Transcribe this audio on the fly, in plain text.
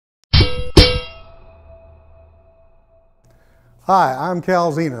Hi, I'm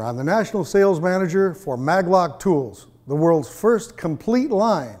Cal Zener. I'm the National Sales Manager for Mag-Lock Tools, the world's first complete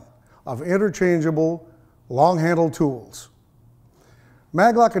line of interchangeable long-handled tools.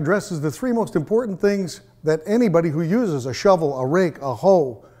 Mag-Lock addresses the three most important things that anybody who uses a shovel, a rake, a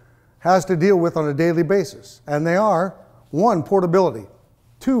hoe has to deal with on a daily basis. And they are 1, portability,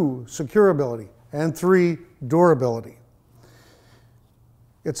 2, securability, and 3, durability.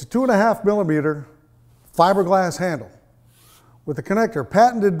 It's a 2.5 millimeter fiberglass handle with a connector,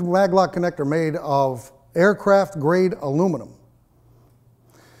 patented Mag-Lock connector made of aircraft grade aluminum.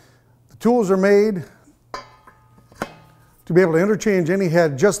 The tools are made to be able to interchange any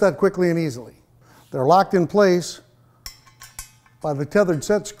head just that quickly and easily. They're locked in place by the tethered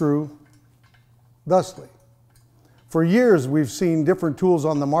set screw thusly. For years we've seen different tools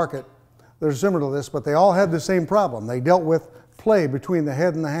on the market that are similar to this, but they all had the same problem. They dealt with play between the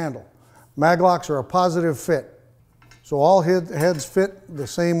head and the handle. Mag-Locks are a positive fit, so all heads fit the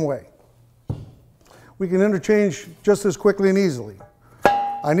same way. We can interchange just as quickly and easily.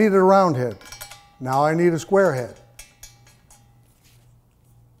 I needed a round head. Now I need a square head.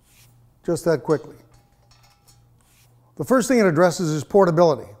 Just that quickly. The first thing it addresses is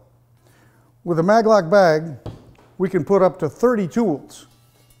portability. With a Mag-Lock bag, we can put up to 30 tools,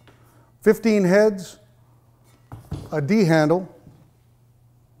 15 heads, a D handle,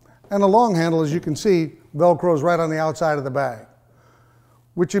 and a long handle, as you can see, Velcros right on the outside of the bag,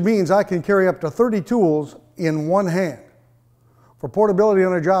 which means I can carry up to 30 tools in one hand. For portability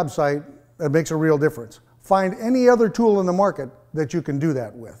on a job site, that makes a real difference. Find any other tool in the market that you can do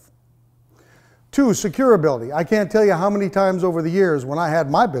that with. 2, securability. I can't tell you how many times over the years when I had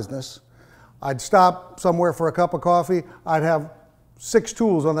my business, I'd stop somewhere for a cup of coffee, I'd have 6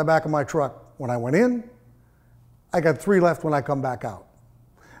 tools on the back of my truck. When I went in, I got 3 left when I come back out.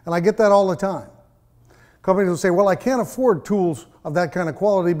 And I get that all the time. Companies will say, well, I can't afford tools of that kind of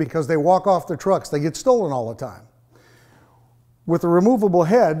quality because they walk off the trucks. They get stolen all the time. With a removable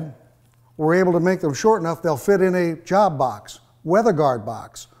head, we're able to make them short enough they'll fit in a job box, weather guard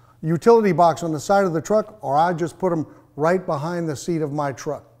box, utility box on the side of the truck, or I just put them right behind the seat of my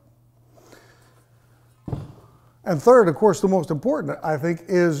truck. And third, of course, the most important, I think,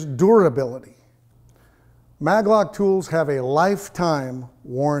 is durability. Mag-Lock tools have a lifetime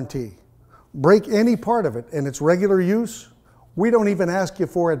warranty. Break any part of it in its regular use, we don't even ask you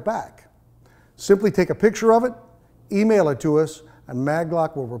for it back. Simply take a picture of it, email it to us, and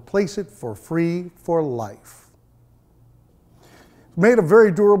Mag-Lock will replace it for free for life. It's made of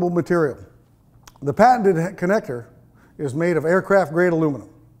very durable material. The patented connector is made of aircraft grade aluminum.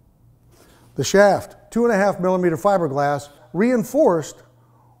 The shaft, 2.5 millimeter fiberglass, reinforced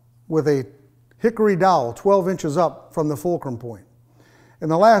with a hickory dowel 12 inches up from the fulcrum point. In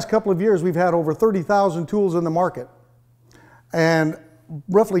the last couple of years, we've had over 30,000 tools in the market, and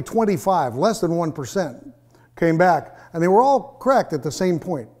roughly 25, less than 1%, came back, and they were all cracked at the same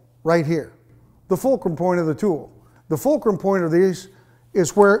point, right here, the fulcrum point of the tool. The fulcrum point of these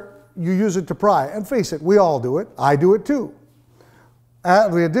is where you use it to pry, and face it, we all do it. I do it too.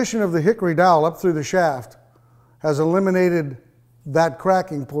 The addition of the hickory dowel up through the shaft has eliminated that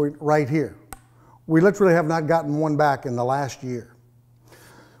cracking point right here. We literally have not gotten one back in the last year.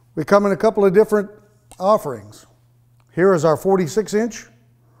 We come in a couple of different offerings. Here is our 46-inch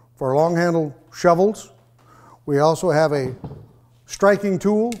for long-handled shovels. We also have a striking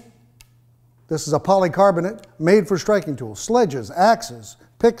tool. This is a polycarbonate made for striking tools, sledges, axes,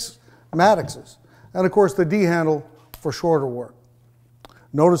 picks, mattocks, and of course the D handle for shorter work.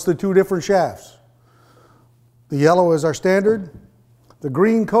 Notice the 2 different shafts. The yellow is our standard, the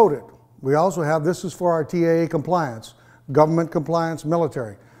green coated. We also have, this is for our TAA compliance, government compliance,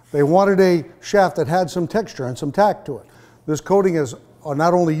 military. They wanted a shaft that had some texture and some tack to it. This coating is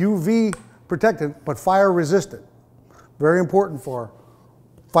not only UV protected, but fire resistant. Very important for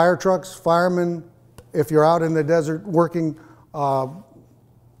fire trucks, firemen, if you're out in the desert working,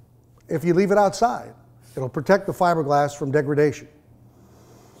 if you leave it outside, it'll protect the fiberglass from degradation.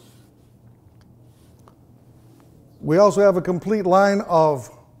 We also have a complete line of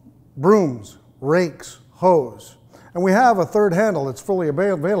brooms, rakes, hoes. And we have a third handle that's fully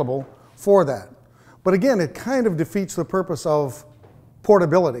available for that. But again, it kind of defeats the purpose of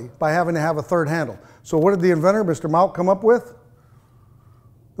portability by having to have a third handle. So what did the inventor, Mr. Mauck, come up with?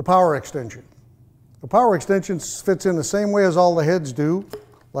 The power extension. The power extension fits in the same way as all the heads do,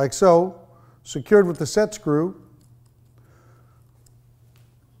 like so, secured with the set screw.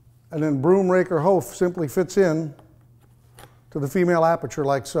 And then broom, rake, or hoe simply fits in to the female aperture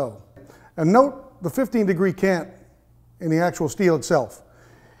like so. And note the 15-degree cant in the actual steel itself.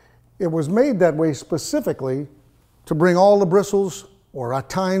 It was made that way specifically to bring all the bristles or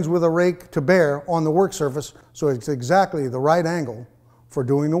tines with a rake to bear on the work surface so it's exactly the right angle for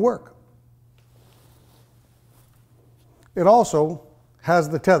doing the work. It also has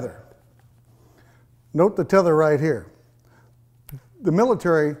the tether. Note the tether right here. The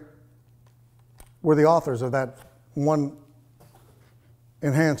military were the authors of that one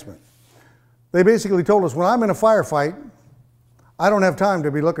enhancement. They basically told us, when I'm in a firefight, I don't have time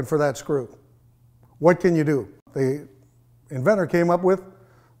to be looking for that screw. What can you do? The inventor came up with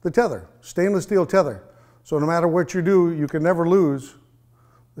the tether, stainless steel tether. So no matter what you do, you can never lose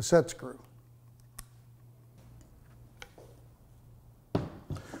the set screw.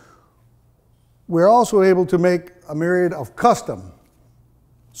 We're also able to make a myriad of custom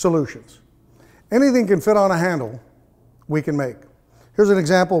solutions. Anything can fit on a handle, we can make. Here's an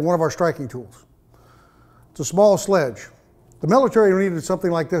example of one of our striking tools. It's a small sledge. The military needed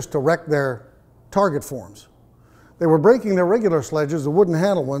something like this to wreck their target forms. They were breaking their regular sledges, the wooden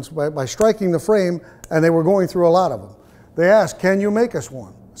handle ones, by striking the frame, and they were going through a lot of them. They asked, can you make us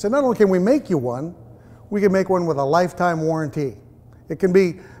one? I said, not only can we make you one, we can make one with a lifetime warranty. It can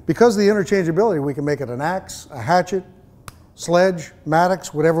be, because of the interchangeability, we can make it an axe, a hatchet, sledge,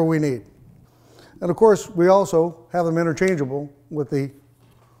 mattocks, whatever we need. And of course, we also have them interchangeable with the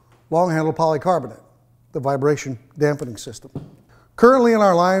long handle polycarbonate, the vibration dampening system. Currently in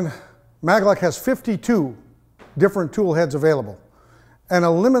our line, Mag-Lock has 52 different tool heads available and a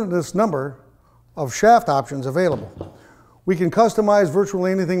limitless number of shaft options available. We can customize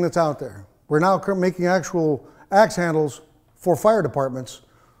virtually anything that's out there. We're now making actual axe handles for fire departments,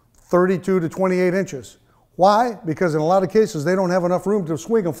 32 to 28 inches. Why? Because in a lot of cases, they don't have enough room to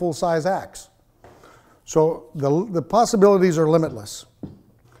swing a full-size axe. So the possibilities are limitless.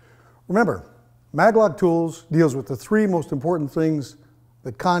 Remember, Mag-Lock Tools deals with the three most important things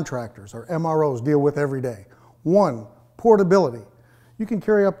that contractors or MROs deal with every day. One, portability. You can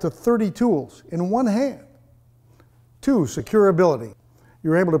carry up to 30 tools in one hand. Two, securability.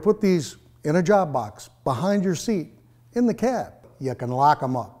 You're able to put these in a job box, behind your seat, in the cab. You can lock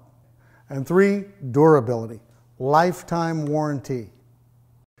them up. And three, durability. Lifetime warranty.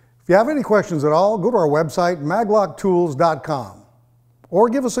 If you have any questions at all, go to our website, maglocktools.com, or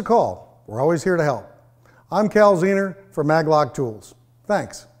give us a call. We're always here to help. I'm Cal Zener for Mag-Lock Tools.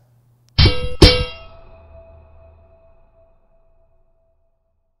 Thanks.